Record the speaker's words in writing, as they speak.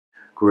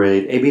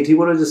Great. Amy, do you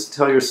want to just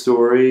tell your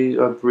story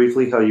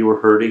briefly, how you were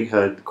hurting,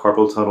 had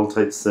carpal tunnel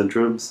type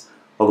syndromes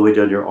all the way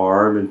down your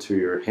arm into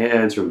your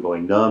hands, you were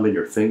going numb in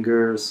your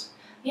fingers?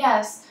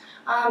 Yes.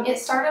 It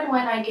started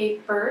when I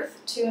gave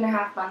birth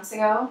 2.5 months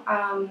ago.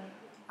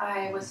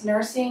 I was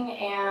nursing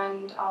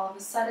and all of a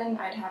sudden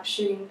I'd have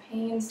shooting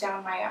pains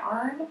down my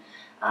arm.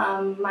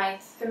 My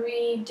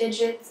 3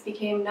 digits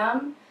became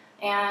numb,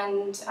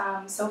 and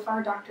so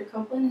far Dr.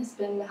 Koplen has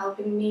been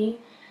helping me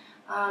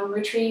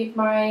retrieve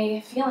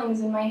my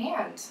feelings in my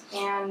hand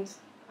and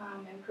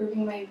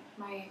improving my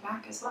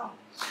back as well.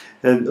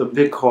 And a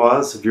big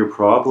cause of your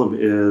problem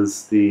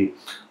is the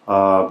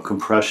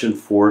compression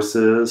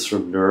forces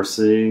from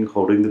nursing,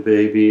 holding the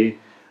baby.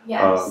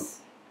 Yes.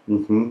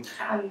 Mm-hmm.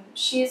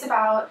 She's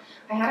about,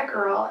 I had a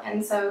girl,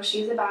 and so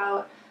she's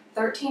about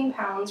 13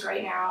 pounds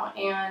right now,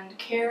 and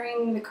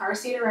carrying the car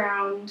seat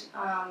around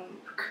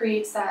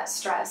creates that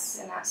stress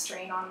and that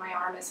strain on my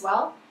arm as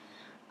well.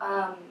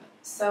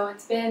 So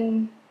it's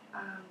been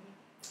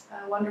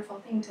a wonderful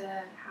thing to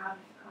have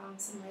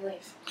some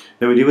relief.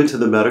 Now, when you went to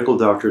the medical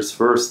doctors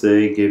first,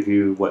 they gave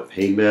you what,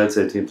 pain meds,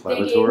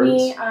 anti-inflammatories?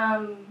 They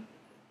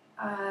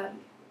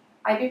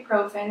gave me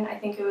ibuprofen. I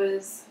think it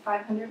was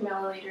 500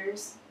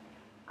 milliliters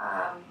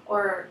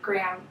or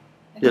gram.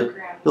 I think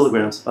grams.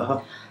 Milligrams.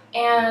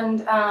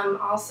 And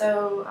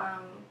also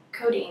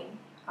codeine.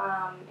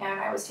 And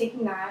I was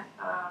taking that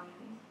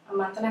a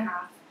month and a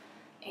half,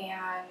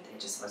 and it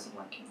just wasn't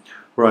working.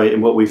 Right,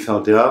 and what we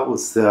found out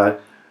was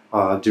that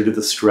due to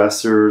the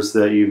stressors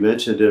that you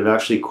mentioned, it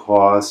actually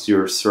caused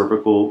your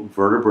cervical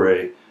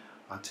vertebrae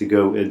to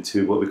go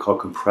into what we call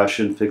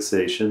compression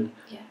fixation.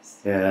 Yes.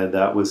 And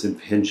that was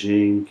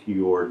impinging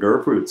your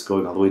nerve roots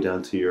going all the way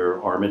down to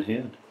your arm and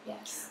hand.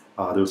 Yes.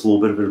 There was a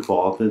little bit of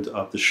involvement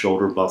of the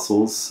shoulder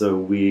muscles, so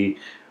we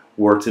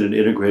worked in an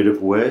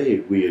integrative way.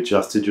 We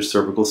adjusted your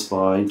cervical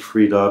spine,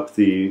 freed up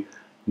the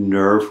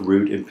nerve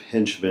root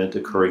impingement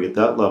occurring at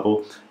that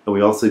level, and we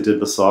also did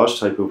massage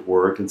type of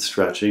work and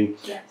stretching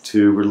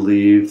to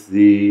relieve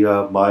the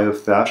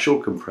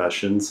myofascial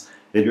compressions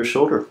in your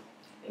shoulder.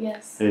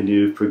 Yes. And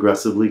you've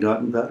progressively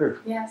gotten better.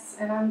 Yes,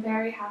 and I'm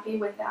very happy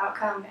with the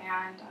outcome,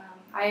 and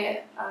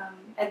I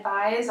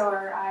advise,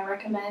 or I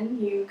recommend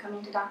you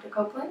coming to Dr.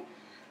 Koplen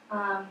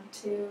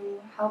to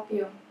help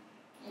you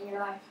in your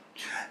life.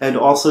 And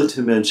also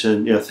to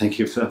mention, thank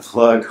you for that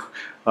plug.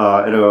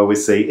 And I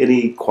always say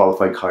any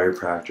qualified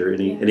chiropractor,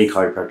 any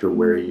chiropractor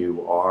where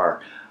you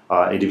are,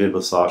 and even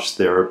massage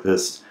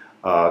therapist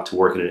to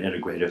work in an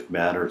integrative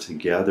manner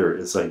together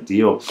is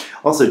ideal.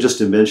 Also, just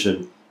to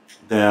mention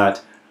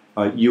that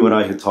you and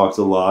I had talked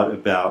a lot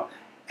about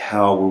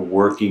how we're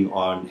working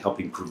on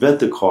helping prevent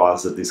the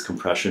cause of these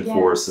compression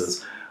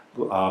forces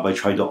by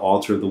trying to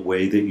alter the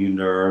way that you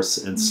nurse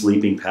and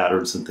sleeping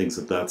patterns and things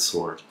of that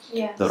sort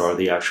that are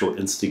the actual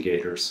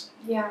instigators.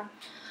 Yeah.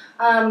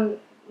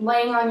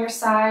 Laying on your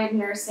side,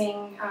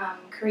 nursing,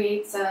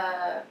 creates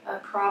a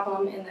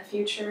problem in the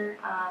future.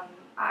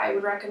 I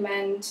would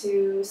recommend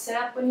to sit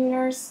up when you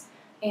nurse,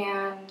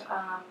 and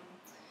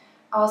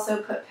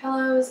also put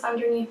pillows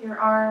underneath your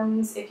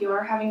arms if you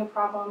are having a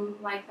problem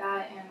like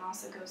that, and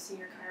also go see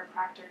your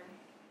chiropractor.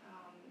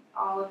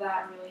 All of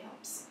that really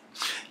helps.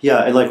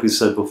 Yeah, and like we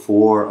said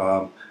before,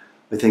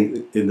 I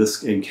think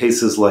in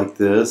cases like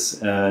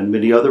this and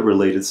many other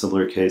related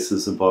similar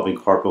cases involving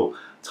carpal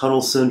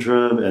tunnel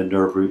syndrome and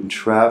nerve root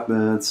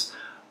entrapments,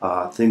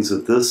 things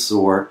of this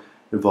sort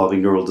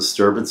involving neural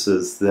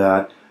disturbances,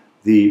 that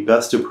the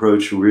best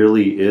approach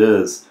really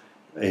is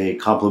a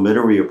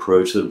complementary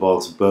approach that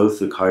involves both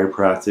the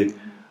chiropractic,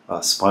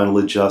 spinal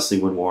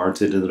adjusting when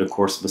warranted, and then of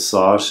course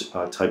massage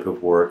type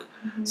of work.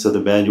 So the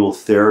manual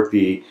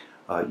therapy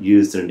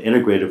used in an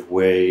integrative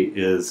way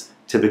is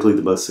typically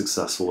the most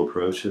successful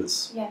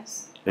approaches.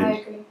 Yes, and I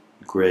agree.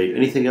 Great.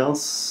 Anything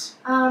else?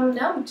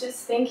 No,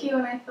 just thank you,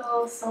 and I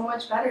feel so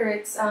much better.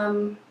 It's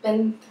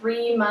been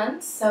 3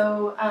 months,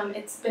 so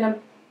it's been a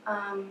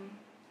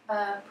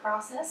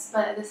process,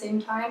 but at the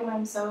same time,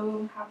 I'm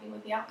so happy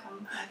with the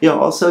outcome. Yeah,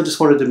 also I just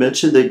wanted to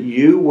mention that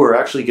you were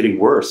actually getting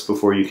worse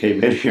before you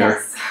came in here.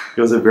 Yes.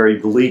 It was a very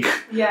bleak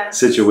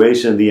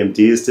situation. The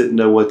MDs didn't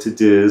know what to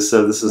do,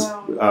 so this is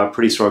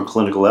pretty strong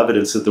clinical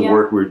evidence that the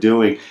work we're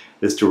doing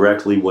is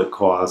directly what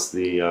caused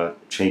the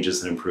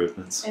changes and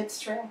improvements. It's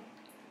true.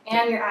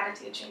 And your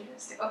attitude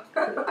changes too.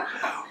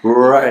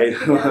 Right. You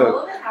get a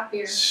little bit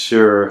happier.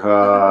 Sure.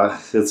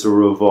 It's a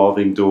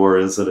revolving door,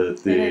 isn't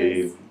it?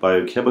 The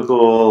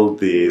biochemical,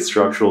 the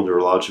structural,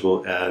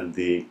 neurological, and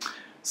the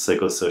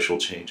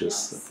psychosocial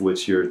changes, of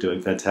which you're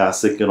doing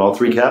fantastic in all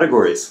 3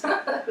 categories.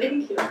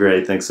 Thank you.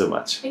 Great. Thanks so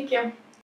much. Thank you.